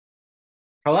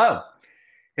Hello.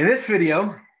 In this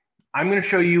video, I'm going to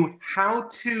show you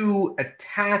how to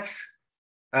attach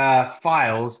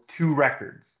files to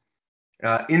records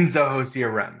in Zoho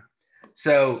CRM.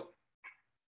 So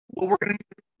what we're going to do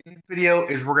in this video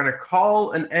is we're going to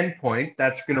call an endpoint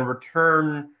that's going to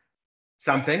return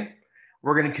something.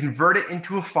 We're going to convert it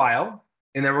into a file,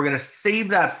 and then we're going to save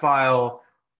that file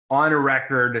on a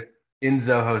record in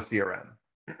Zoho CRM.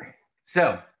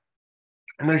 So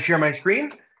I'm going to share my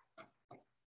screen.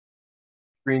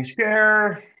 Screen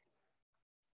share.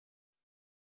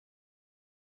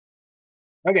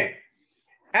 Okay.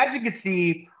 As you can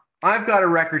see, I've got a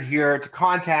record here to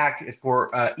contact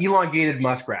for elongated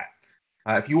muskrat.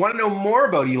 If you want to know more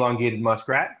about elongated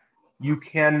muskrat, you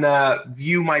can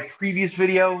view my previous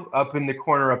video up in the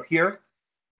corner up here.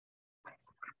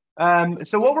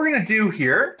 So what we're going to do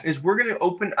here is we're going to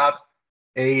open up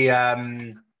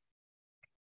a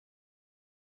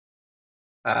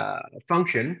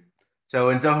function.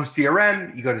 So in Zoho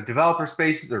CRM, you go to developer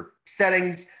space or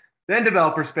settings, then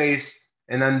developer space,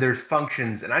 and then there's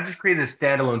functions. And I just created a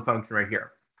standalone function right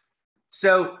here.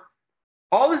 So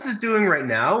all this is doing right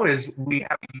now is we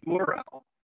have a URL,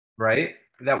 right,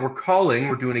 that we're calling.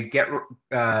 We're doing a get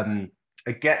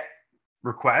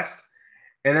request,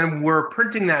 and then we're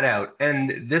printing that out.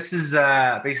 And this is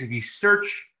basically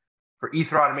search for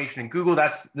Ether automation in Google.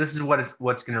 This is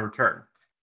what's going to return.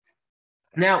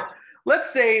 Now,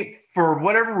 let's say for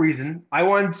whatever reason I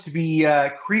wanted to be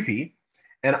creepy,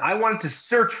 and I wanted to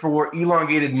search for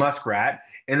elongated muskrat,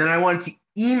 and then I wanted to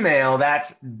email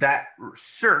that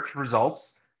search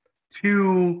results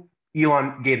to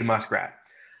elongated muskrat.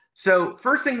 So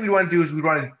first thing we want to do is we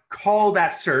want to call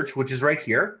that search, which is right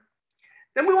here.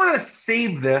 Then we want to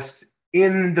save this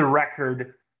in the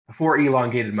record for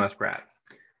elongated muskrat.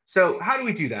 So how do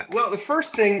we do that? Well, the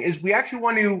first thing is we actually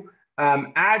want to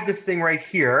add this thing right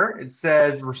here. It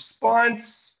says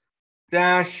response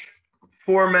dash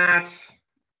format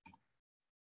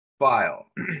file.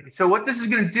 So what this is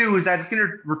going to do is that it's going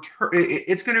to return.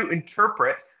 It's going to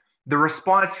interpret the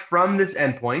response from this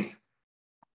endpoint.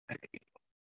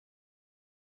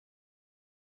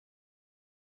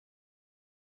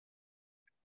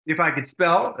 If I could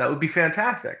spell, that would be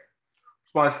fantastic.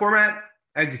 Response format,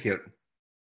 execute.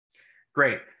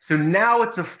 Great. So now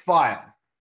it's a file.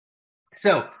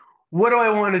 So what do I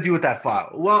want to do with that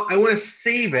file? Well, I want to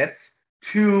save it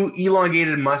to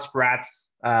elongated muskrat's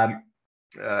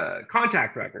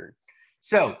contact record.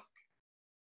 So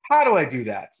how do I do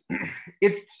that?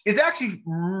 It's actually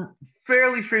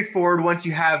fairly straightforward once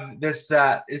you have this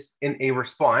is in a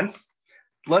response.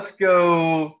 Let's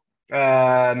go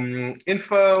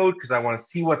info, because I want to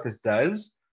see what this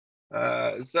does.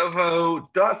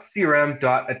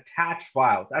 Zoho.crm.attach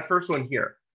files. That first one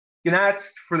here. You can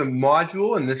ask for the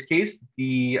module. In this case,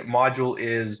 the module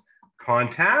is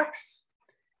contacts.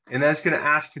 And then it's going to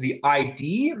ask for the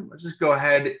ID. Let's just go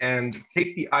ahead and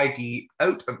take the ID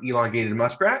out of elongated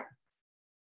muskrat.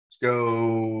 Let's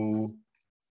go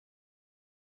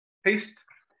paste.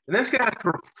 And then it's going to ask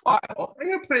for a file. I'm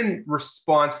going to put in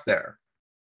response there.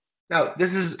 Now,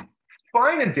 this is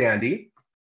fine and dandy.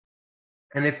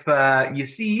 And if you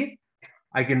see,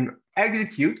 I can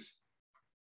execute.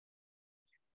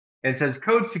 And it says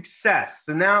code success.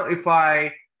 So now if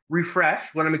I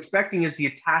refresh, what I'm expecting is the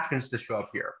attachments to show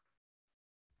up here.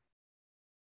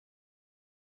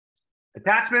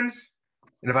 Attachments.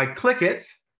 And if I click it,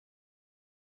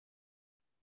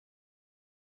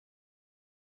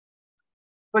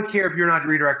 click here if you're not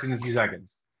redirected in a few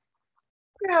seconds.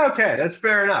 Yeah, okay, that's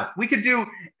fair enough. We could do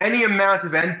any amount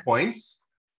of endpoints. Let's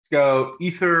go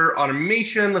Ether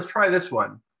automation. Let's try this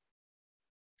one.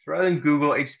 So rather than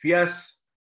Google HTTPS,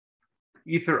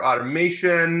 Ether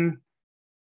automation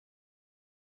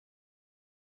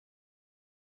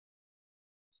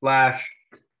slash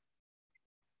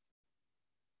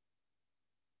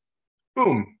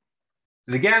boom.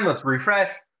 And again, let's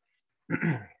refresh.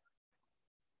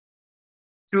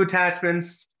 Two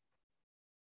attachments.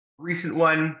 Recent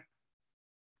one,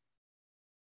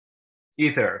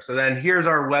 Ether. So then here's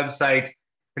our website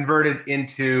converted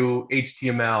into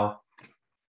HTML.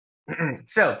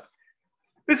 So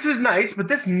this is nice, but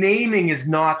this naming is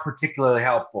not particularly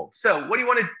helpful. So what do you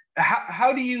want to,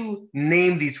 how do you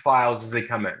name these files as they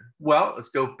come in? Well, let's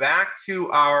go back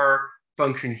to our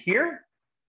function here.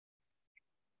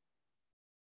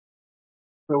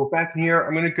 So back in here,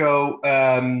 I'm going to go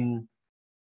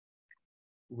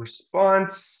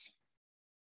response.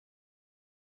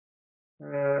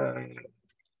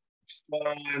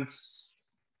 Response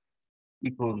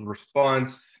equals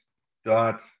response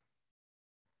dot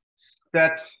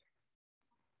set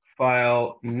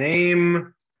file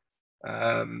name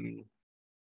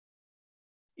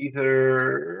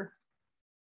Ether,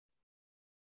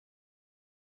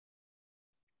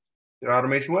 their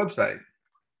automation website.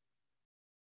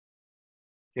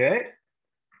 Okay.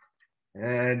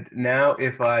 And now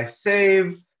if I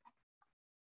save,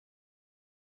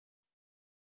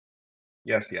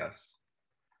 yes, yes.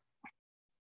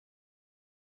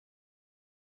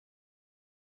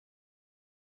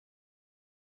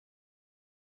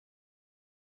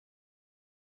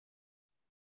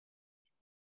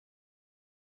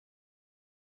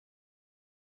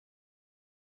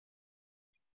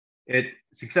 It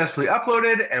successfully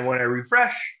uploaded, and when I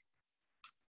refresh,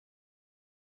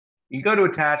 you can go to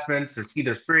attachments,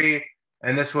 there's three,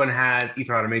 and this one has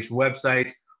Ether Automation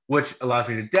website, which allows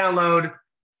me to download,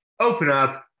 open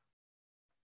up,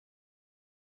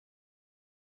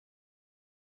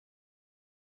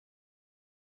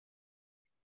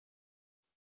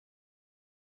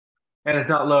 and it's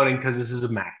not loading because this is a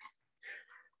Mac.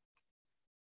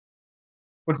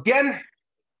 Once again,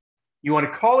 you want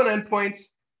to call an endpoint,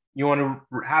 you want to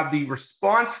have the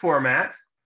response format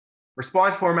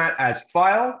as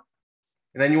file,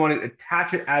 and then you want to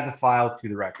attach it as a file to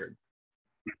the record.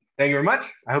 Thank you very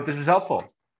much. I hope this was helpful.